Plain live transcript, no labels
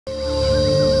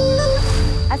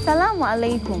Assalamu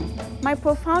alaikum. My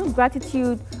profound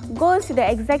gratitude goes to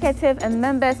the executive and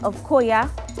members of Koya,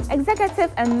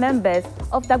 executive and members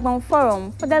of Dagbon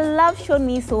Forum for the love shown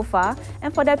me so far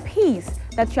and for the peace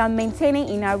that you are maintaining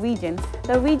in our region,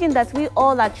 the region that we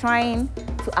all are trying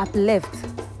to uplift.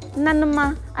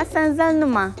 Nanuma, Asanzal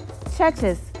Numa,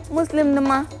 churches, Muslim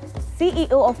Numa,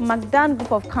 CEO of Magdan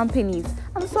Group of Companies,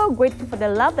 I'm so grateful for the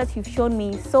love that you've shown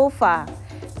me so far.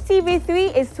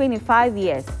 TV3 is 25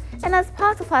 years, and as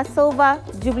part of our Silver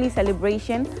Jubilee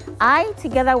celebration, I,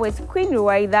 together with Queen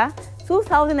Ruwaida,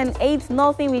 2008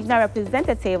 Northern Regional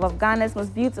Representative of Ghana's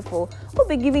Most Beautiful, will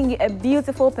be giving you a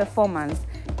beautiful performance.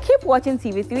 Keep watching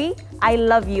TV3. I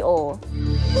love you all.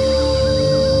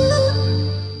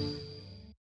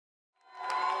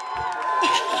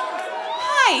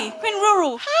 Hi, Queen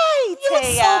Ruru. Hi, You look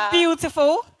so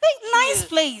beautiful. Thank nice you.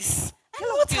 place. And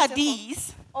what are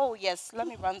these? Oh, yes. Let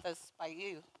me run this by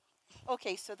you.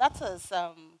 Okay, so that is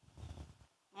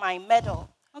my medal.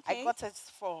 Okay. I got it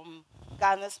from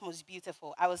Ghana's Most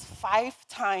Beautiful. I was 5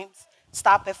 times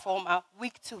star performer,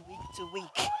 week to week to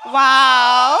week.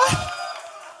 Wow.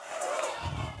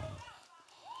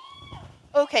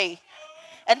 Okay,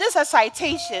 and this is a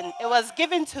citation. It was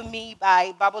given to me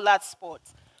by Babolat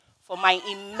Sports for my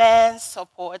immense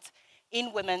support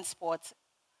in women's sports,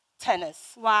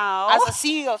 tennis. Wow. As a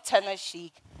CEO of Tennis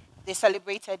Chic, they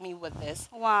celebrated me with this.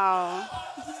 Wow.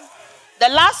 The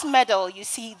last medal you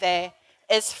see there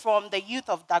is from the youth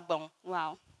of Dagbon.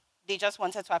 Wow. They just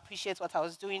wanted to appreciate what I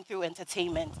was doing through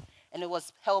entertainment, and it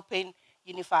was helping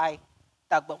unify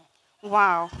Dagbon.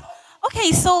 Wow.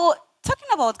 Okay, so talking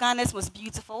about Ghana's Most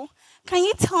Beautiful, can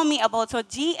you tell me about your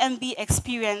GMB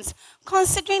experience,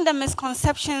 considering the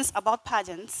misconceptions about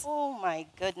pageants? Oh my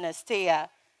goodness, Teiya.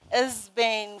 It's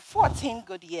been 14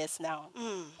 good years now.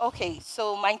 Okay,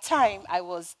 so my time, I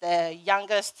was the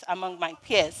youngest among my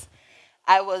peers.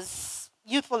 I was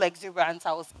youthful exuberant.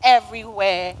 I was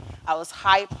everywhere. I was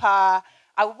hyper.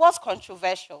 I was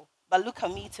controversial. But look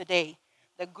at me today.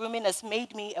 The grooming has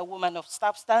made me a woman of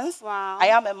substance. Wow. I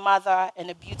am a mother and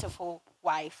a beautiful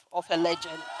wife of a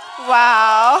legend.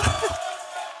 Wow.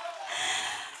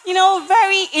 You know,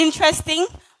 very interesting,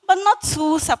 but not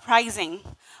too surprising.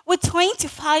 With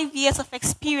 25 years of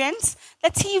experience,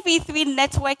 the TV3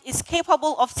 network is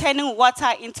capable of turning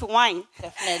water into wine.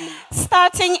 Definitely.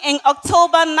 Starting in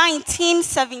October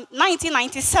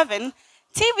 1997,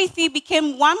 TV3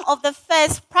 became one of the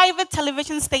first private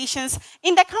television stations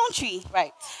in the country.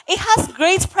 Right. It has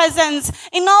great presence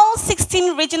in all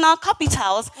 16 regional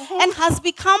capitals and has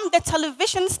become the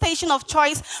television station of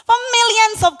choice for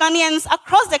millions of Ghanaians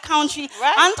across the country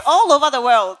and all over the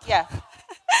world. Yeah.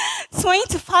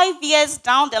 25 years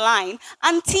down the line,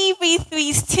 and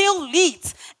TV3 still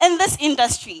leads in this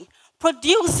industry,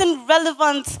 producing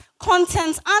relevant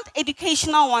content and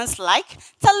educational ones like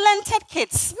Talented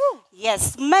Kids,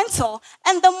 yes, Mentor,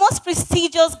 and the most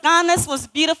prestigious Ghana's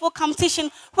Most Beautiful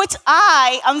competition, which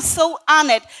I am so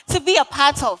honored to be a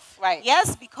part of. Right.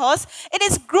 Yes, because it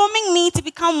is grooming me to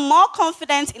become more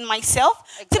confident in myself,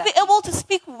 to be able to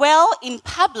speak well in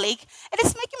public. It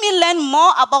is making me learn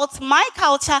more about my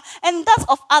culture and that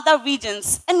of other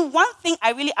regions. And one thing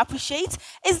I really appreciate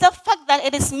is the fact that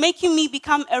it is making me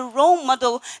become a role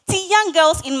model to young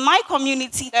girls in my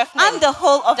community and the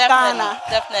whole of Ghana.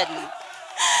 Definitely.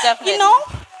 You know,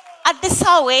 at this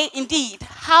way, indeed,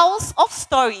 House of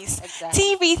Stories,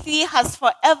 TV3 has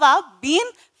forever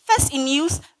been first in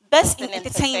news, best in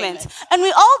entertainment. And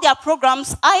with all their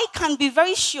programs, I can be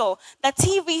very sure that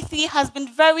TV3 has been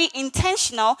very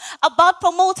intentional about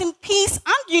promoting peace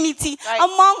and unity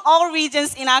among all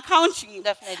regions in our country.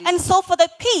 Definitely. And so for the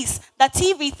peace that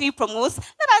TV3 promotes,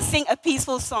 let us sing a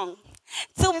peaceful song.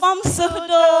 Tubam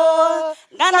suhudo,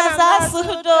 Ganaza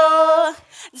suhudo,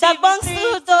 Dabang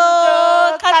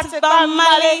suhudo, Katibam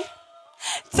mali.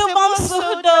 Tubam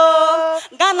suhudo,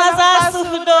 Ganaza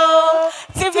suhudo,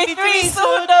 TV3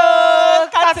 suhudo,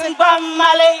 Katibam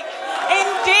mali.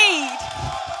 Indeed.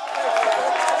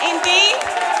 Indeed.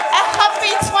 A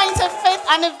happy 25th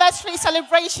anniversary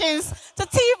celebrations to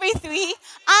TV3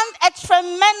 and a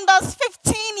tremendous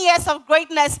 15 years of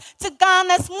greatness to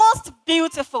Ghana's Most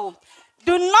Beautiful.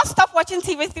 Do not stop watching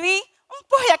TV3.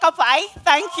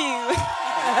 Thank you.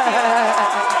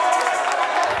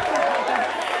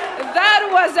 That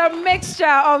was a mixture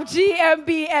of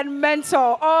GMB and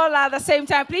Mentor all at the same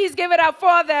time. Please give it up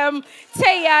for them,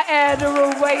 Teiya and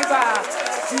Ruwaida.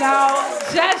 Now,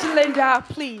 Judge Linda,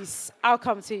 please, I'll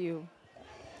come to you.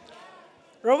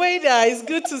 Ruwaida, it's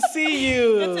good to see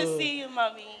you. Good to see you,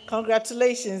 Mommy.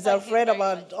 Congratulations. Thank I've you read very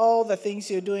about much. all the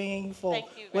things you're doing for Thank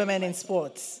you very women in much.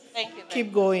 sports. Thank you very Keep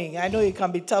much. going. I know it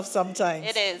can be tough sometimes.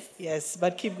 It is. Yes,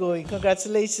 but keep going.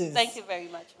 Congratulations. Thank you very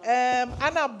much, Mommy.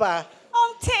 Anaba.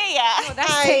 Teiya.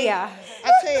 That's Hi. Teiya.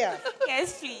 Teiya.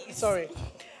 Yes, please. Sorry.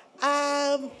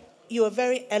 You are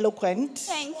very eloquent.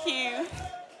 Thank you.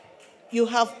 You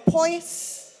have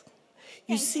poise.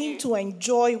 You Thank seem you. to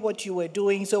enjoy what you were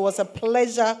doing, so it was a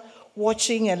pleasure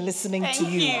watching and listening to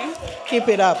Thank you. Keep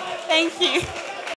it up. Thank you.